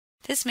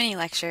This mini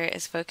lecture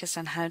is focused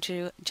on how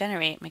to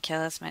generate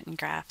Michaelis-Menten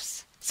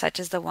graphs, such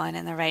as the one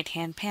in the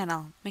right-hand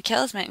panel.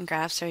 Michaelis-Menten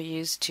graphs are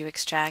used to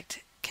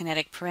extract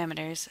kinetic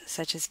parameters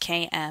such as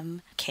Km,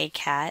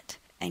 Kcat,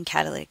 and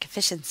catalytic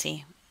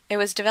efficiency. It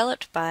was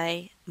developed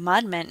by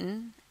Maud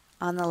Menten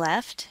on the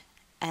left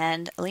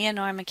and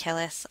Leonore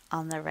Michaelis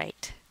on the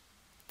right.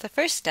 The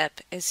first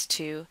step is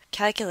to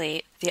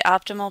calculate the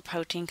optimal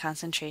protein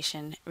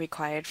concentration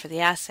required for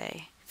the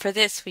assay. For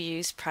this, we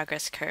use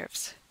progress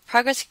curves.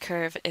 Progress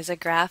curve is a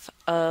graph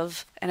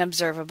of an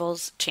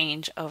observable's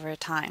change over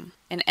time.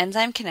 In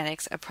enzyme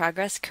kinetics, a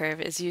progress curve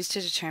is used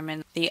to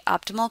determine the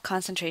optimal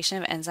concentration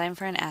of enzyme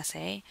for an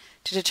assay,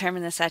 to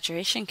determine the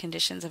saturation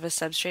conditions of a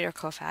substrate or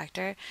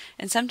cofactor,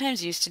 and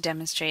sometimes used to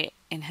demonstrate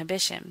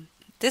inhibition.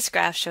 This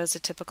graph shows a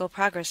typical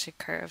progress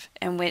curve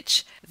in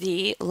which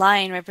the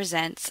line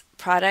represents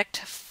product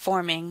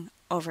forming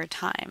over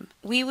time.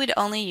 We would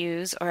only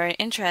use or are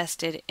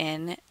interested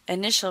in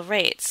initial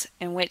rates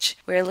in which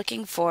we're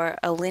looking for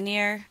a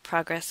linear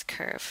progress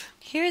curve.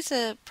 Here's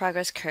a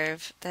progress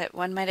curve that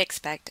one might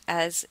expect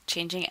as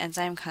changing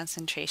enzyme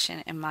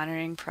concentration and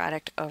monitoring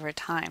product over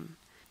time.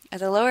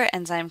 At the lower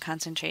enzyme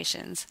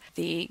concentrations,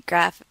 the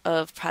graph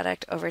of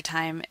product over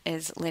time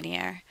is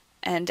linear,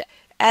 and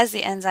as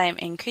the enzyme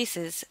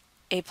increases,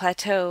 a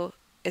plateau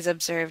is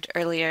observed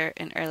earlier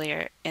and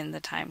earlier in the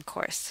time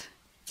course.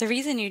 The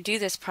reason you do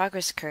this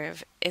progress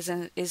curve is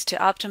to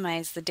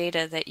optimize the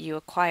data that you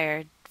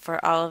acquired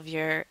for all of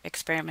your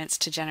experiments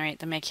to generate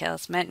the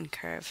Michaelis-Menten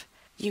curve.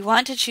 You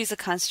want to choose a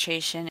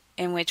concentration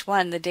in which,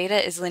 one, the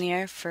data is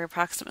linear for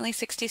approximately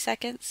 60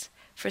 seconds.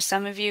 For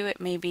some of you,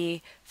 it may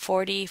be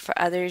 40. For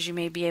others, you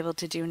may be able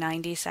to do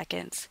 90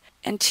 seconds.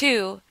 And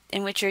two,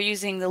 in which you're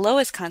using the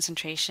lowest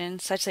concentration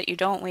such that you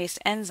don't waste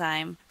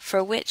enzyme,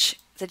 for which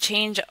the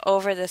change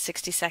over the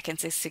 60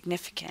 seconds is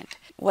significant.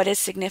 What is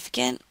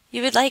significant?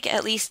 You would like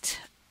at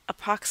least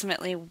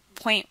approximately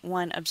 0.1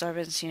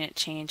 absorbance unit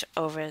change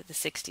over the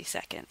 60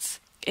 seconds.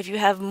 If you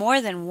have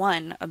more than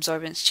one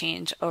absorbance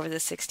change over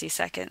the 60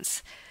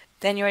 seconds,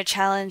 then you are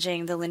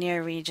challenging the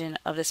linear region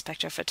of the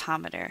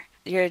spectrophotometer.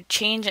 Your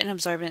change in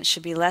absorbance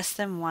should be less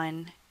than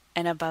 1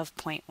 and above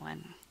 0.1.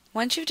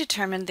 Once you've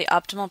determined the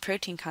optimal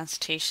protein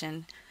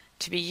concentration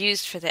to be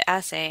used for the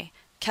assay,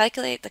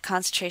 calculate the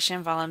concentration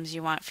and volumes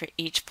you want for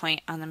each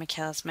point on the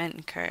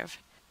Michaelis-Menten curve.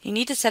 You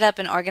need to set up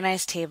an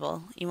organized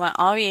table. You want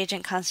all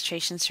reagent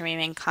concentrations to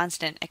remain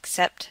constant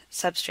except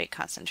substrate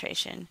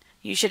concentration.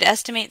 You should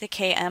estimate the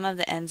Km of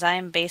the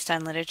enzyme based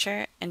on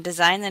literature and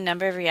design the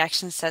number of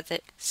reactions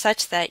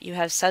such that you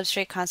have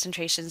substrate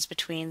concentrations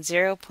between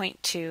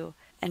 0.2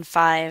 and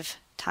 5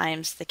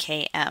 times the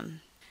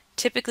Km.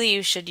 Typically,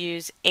 you should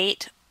use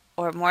 8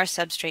 or more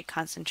substrate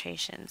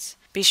concentrations.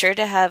 Be sure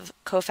to have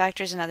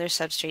cofactors and other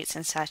substrates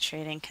in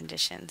saturating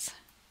conditions.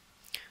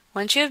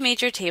 Once you have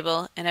made your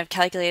table and have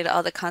calculated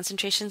all the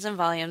concentrations and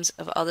volumes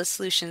of all the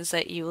solutions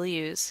that you will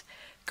use,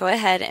 go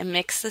ahead and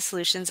mix the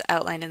solutions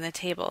outlined in the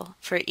table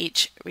for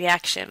each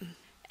reaction.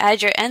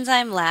 Add your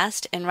enzyme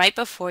last and right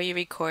before you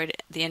record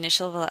the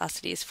initial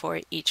velocities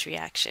for each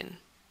reaction.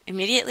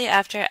 Immediately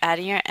after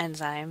adding your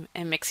enzyme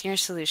and mixing your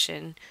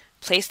solution,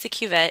 place the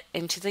cuvette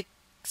into the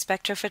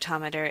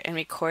spectrophotometer and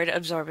record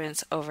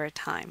absorbance over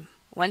time.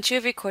 Once you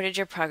have recorded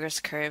your progress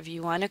curve,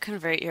 you want to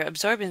convert your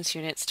absorbance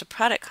units to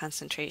product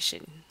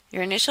concentration.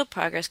 Your initial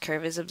progress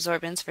curve is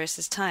absorbance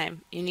versus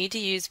time. You need to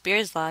use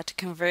Beer's law to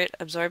convert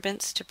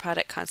absorbance to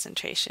product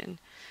concentration.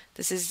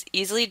 This is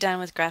easily done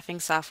with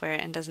graphing software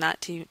and does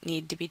not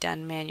need to be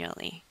done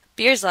manually.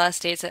 Beer's law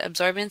states that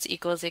absorbance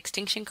equals the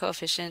extinction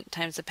coefficient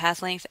times the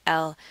path length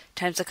L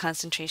times the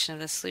concentration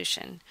of the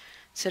solution.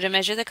 So to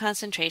measure the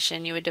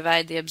concentration, you would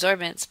divide the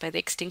absorbance by the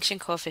extinction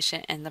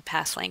coefficient and the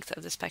path length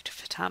of the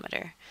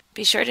spectrophotometer.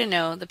 Be sure to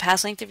know the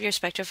path length of your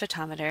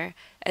spectrophotometer,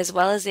 as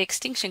well as the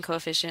extinction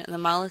coefficient of the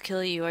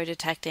molecule you are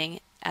detecting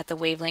at the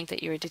wavelength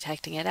that you are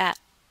detecting it at.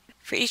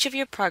 For each of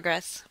your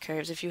progress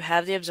curves, if you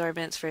have the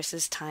absorbance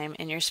versus time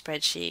in your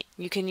spreadsheet,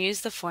 you can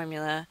use the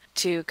formula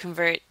to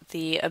convert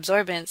the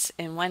absorbance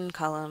in one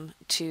column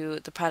to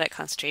the product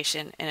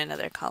concentration in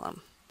another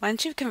column.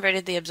 Once you've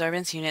converted the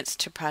absorbance units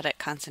to product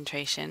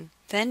concentration,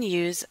 then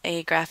use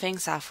a graphing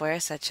software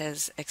such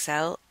as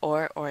Excel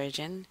or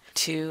Origin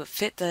to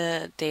fit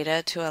the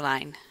data to a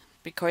line.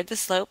 Record the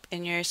slope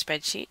in your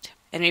spreadsheet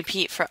and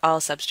repeat for all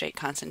substrate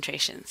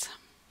concentrations.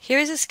 Here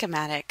is a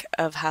schematic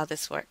of how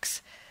this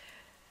works.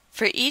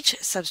 For each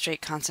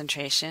substrate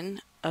concentration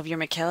of your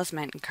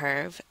Michaelis-Menten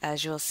curve,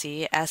 as you'll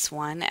see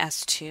S1,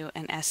 S2,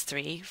 and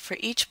S3, for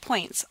each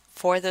points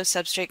for those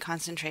substrate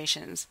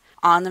concentrations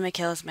on the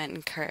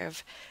Michaelis-Menten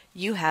curve,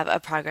 you have a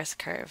progress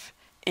curve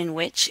in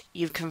which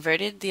you've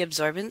converted the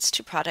absorbance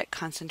to product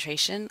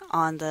concentration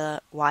on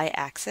the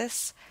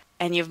y-axis,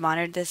 and you've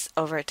monitored this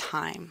over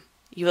time.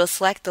 You will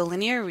select the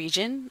linear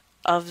region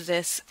of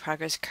this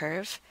progress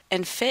curve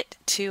and fit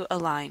to a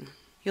line.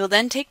 You will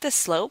then take the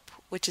slope,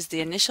 which is the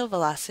initial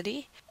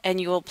velocity,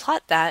 and you will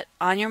plot that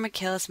on your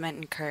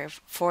Michaelis-Menten curve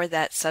for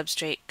that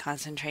substrate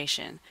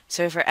concentration.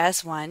 So for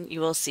S1, you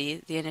will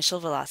see the initial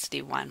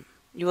velocity 1.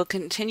 You will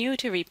continue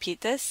to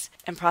repeat this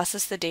and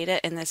process the data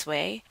in this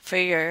way for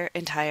your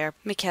entire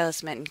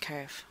Michaelis-Menten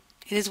curve.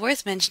 It is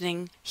worth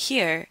mentioning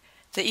here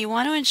that you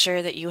want to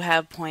ensure that you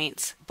have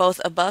points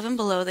both above and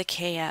below the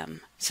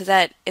Km, so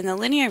that in the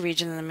linear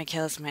region of the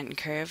Michaelis-Menten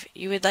curve,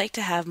 you would like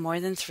to have more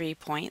than 3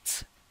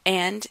 points,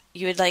 and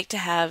you would like to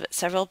have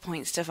several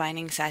points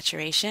defining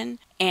saturation,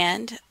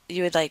 and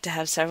you would like to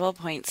have several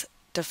points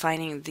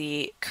defining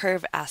the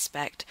curve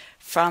aspect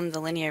from the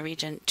linear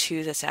region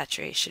to the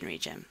saturation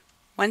region.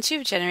 Once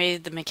you've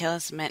generated the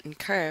Michaelis-Menten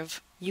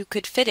curve, you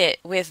could fit it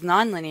with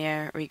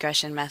nonlinear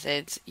regression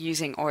methods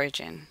using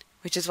origin,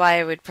 which is why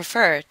I would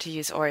prefer to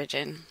use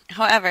origin.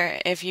 However,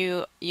 if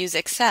you use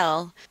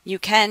Excel, you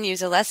can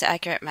use a less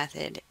accurate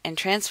method and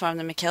transform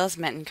the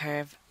Michaelis-Menten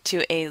curve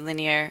to a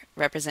linear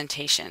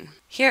representation.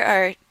 Here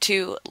are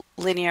 2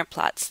 linear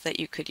plots that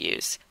you could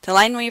use. The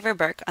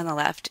Lineweaver-Burke on the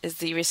left is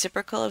the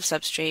reciprocal of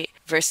substrate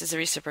versus the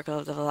reciprocal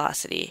of the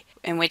velocity,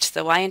 in which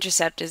the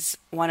y-intercept is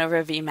 1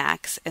 over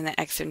Vmax and the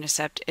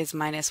x-intercept is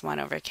minus 1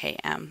 over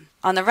Km.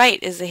 On the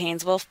right is the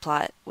Haynes-Wolff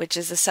plot, which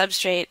is the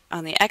substrate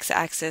on the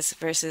x-axis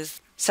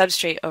versus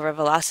substrate over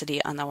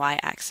velocity on the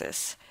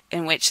y-axis,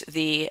 in which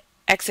the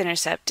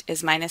x-intercept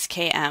is minus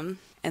Km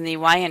and the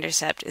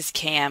y-intercept is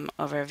Km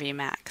over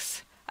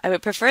Vmax. I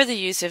would prefer the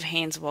use of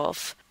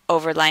Haynes-Wolff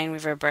over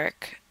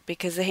Lineweaver-Burke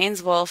because the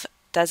Haynes-Wolff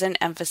doesn't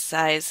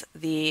emphasize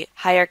the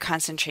higher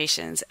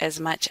concentrations as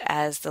much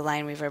as the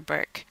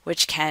Lineweaver-Burke,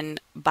 which can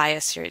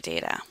bias your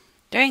data.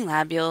 During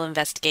lab, you'll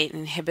investigate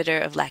an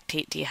inhibitor of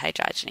lactate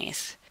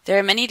dehydrogenase. There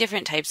are many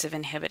different types of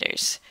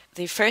inhibitors.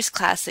 The first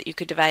class that you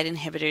could divide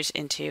inhibitors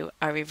into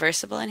are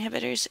reversible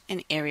inhibitors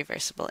and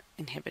irreversible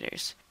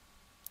inhibitors.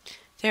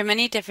 There are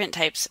many different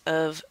types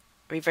of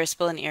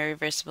reversible and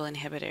irreversible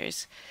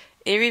inhibitors.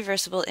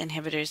 Irreversible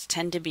inhibitors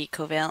tend to be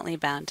covalently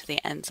bound to the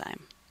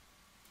enzyme.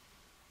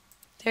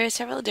 There are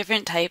several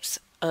different types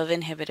of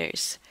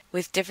inhibitors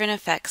with different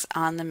effects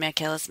on the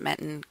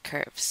Michaelis-Menten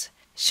curves.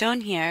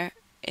 Shown here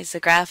is the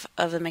graph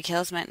of the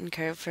Michaelis-Menten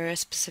curve for a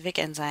specific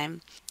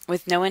enzyme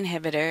with no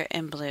inhibitor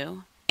in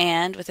blue,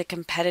 and with a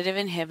competitive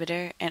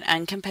inhibitor, an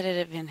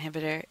uncompetitive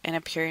inhibitor, and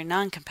a pure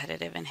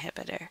non-competitive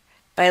inhibitor.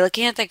 By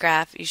looking at the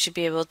graph, you should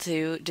be able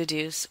to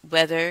deduce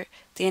whether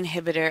the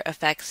inhibitor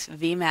affects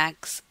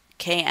Vmax,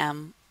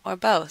 Km, or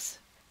both.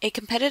 A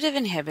competitive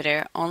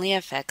inhibitor only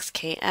affects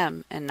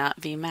Km and not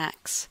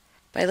Vmax.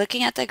 By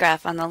looking at the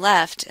graph on the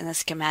left and the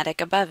schematic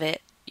above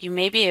it, you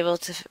may be able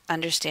to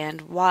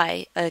understand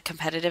why a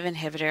competitive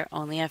inhibitor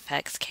only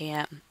affects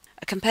Km.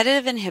 A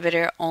competitive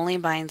inhibitor only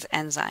binds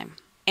enzyme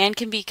and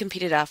can be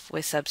competed off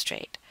with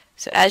substrate.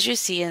 So as you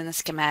see in the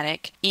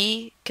schematic,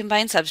 E can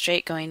bind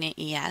substrate going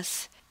to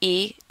ES,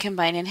 E can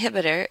bind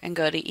inhibitor and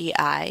go to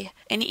EI,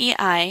 and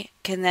EI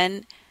can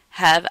then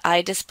have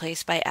I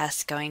displaced by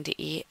S going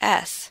to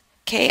ES.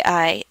 Ki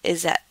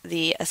is at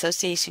the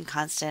association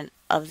constant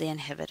of the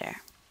inhibitor.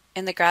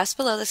 In the graphs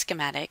below the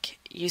schematic,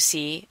 you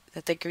see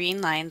that the green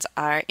lines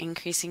are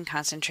increasing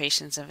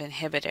concentrations of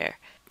inhibitor,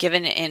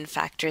 given in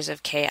factors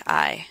of Ki.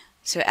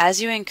 So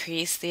as you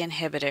increase the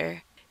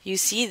inhibitor, you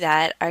see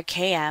that our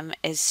Km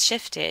is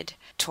shifted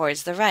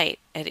towards the right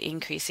at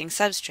increasing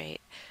substrate.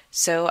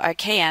 So our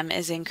Km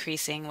is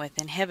increasing with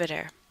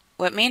inhibitor.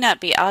 What may not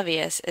be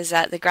obvious is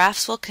that the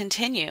graphs will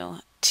continue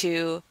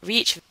to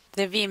reach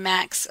the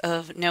Vmax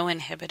of no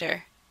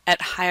inhibitor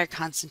at higher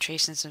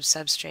concentrations of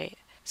substrate.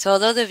 So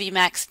although the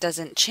Vmax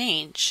doesn't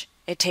change,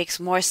 it takes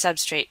more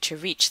substrate to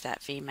reach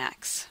that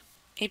Vmax.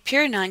 A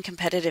pure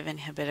non-competitive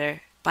inhibitor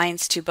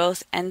binds to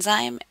both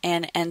enzyme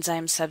and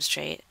enzyme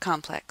substrate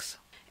complex,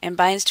 and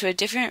binds to a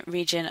different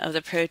region of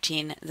the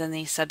protein than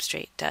the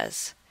substrate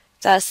does.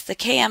 Thus, the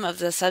Km of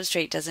the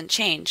substrate doesn't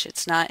change. The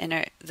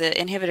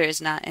inhibitor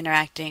is not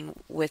interacting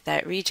with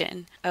that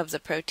region of the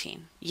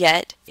protein.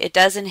 Yet, it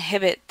does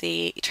inhibit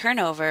the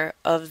turnover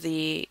of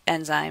the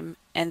enzyme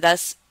and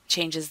thus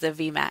changes the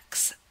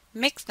Vmax.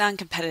 Mixed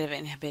non-competitive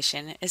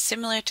inhibition is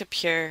similar to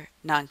pure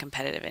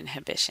non-competitive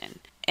inhibition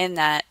in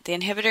that the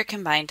inhibitor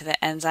can bind to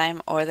the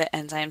enzyme or the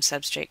enzyme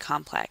substrate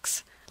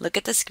complex. Look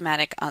at the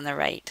schematic on the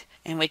right,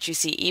 in which you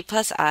see E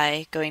plus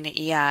I going to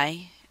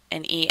EI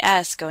and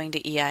ES going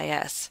to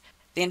EIS.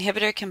 The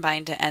inhibitor can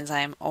bind to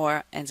enzyme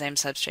or enzyme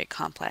substrate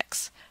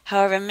complex.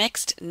 However,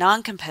 mixed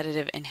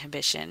non-competitive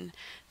inhibition,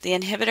 the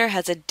inhibitor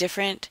has a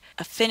different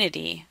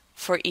affinity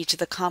for each of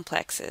the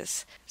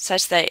complexes,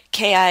 such that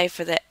Ki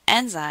for the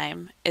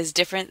enzyme is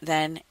different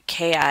than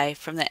Ki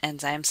from the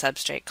enzyme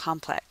substrate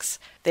complex.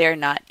 They are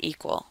not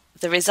equal.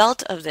 The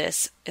result of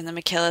this in the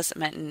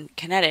Michaelis-Menten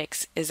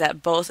kinetics is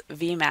that both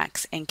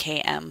Vmax and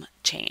Km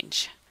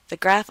change. The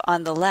graph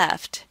on the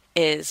left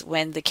is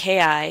when the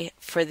Ki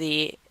for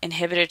the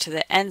inhibitor to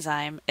the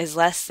enzyme is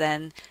less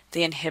than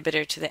the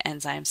inhibitor to the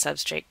enzyme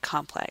substrate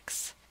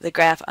complex. The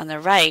graph on the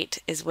right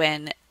is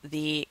when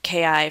the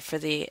Ki for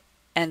the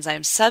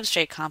enzyme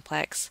substrate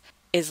complex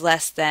is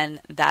less than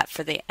that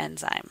for the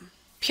enzyme.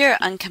 Pure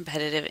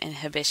uncompetitive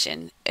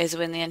inhibition is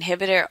when the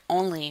inhibitor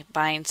only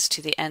binds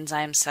to the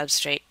enzyme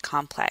substrate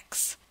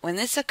complex. When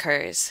this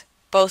occurs,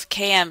 both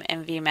Km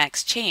and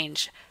Vmax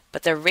change,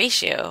 but the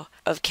ratio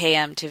of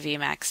Km to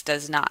Vmax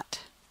does not.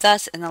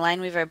 Thus, in the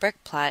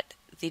Lineweaver-Burke plot,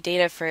 the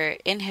data for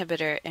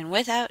inhibitor and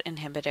without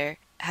inhibitor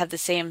have the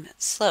same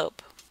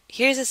slope.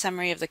 Here's a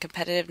summary of the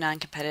competitive,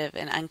 non-competitive,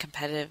 and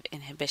uncompetitive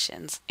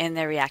inhibitions in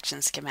their reaction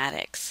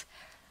schematics.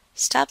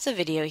 Stop the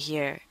video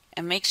here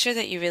and make sure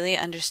that you really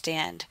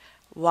understand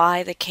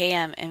why the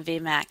Km and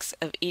Vmax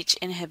of each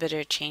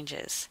inhibitor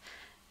changes.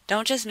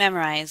 Don't just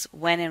memorize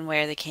when and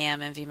where the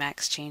Km and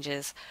Vmax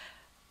changes,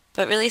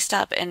 but really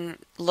stop and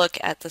look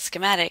at the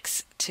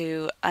schematics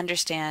to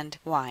understand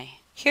why.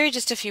 Here are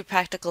just a few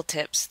practical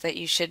tips that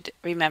you should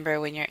remember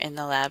when you're in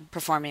the lab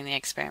performing the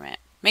experiment.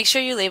 Make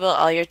sure you label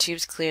all your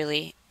tubes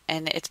clearly,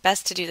 and it's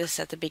best to do this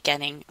at the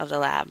beginning of the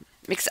lab.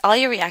 Mix all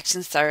your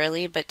reactions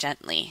thoroughly but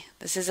gently.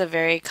 This is a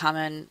very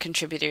common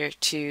contributor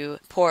to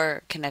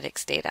poor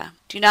kinetics data.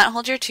 Do not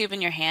hold your tube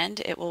in your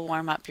hand, it will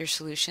warm up your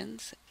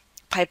solutions.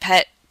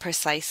 Pipette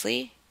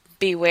precisely.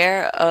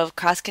 Beware of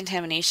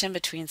cross-contamination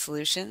between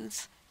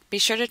solutions. Be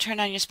sure to turn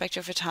on your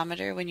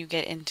spectrophotometer when you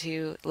get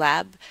into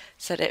lab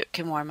so that it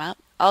can warm up.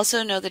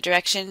 Also know the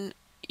direction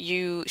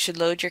you should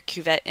load your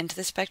cuvette into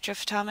the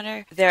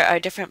spectrophotometer. There are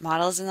different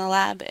models in the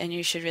lab, and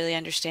you should really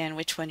understand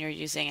which one you're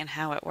using and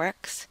how it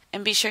works.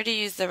 And be sure to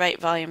use the right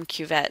volume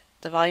cuvette.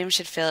 The volume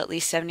should fill at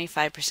least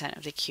 75%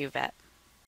 of the cuvette.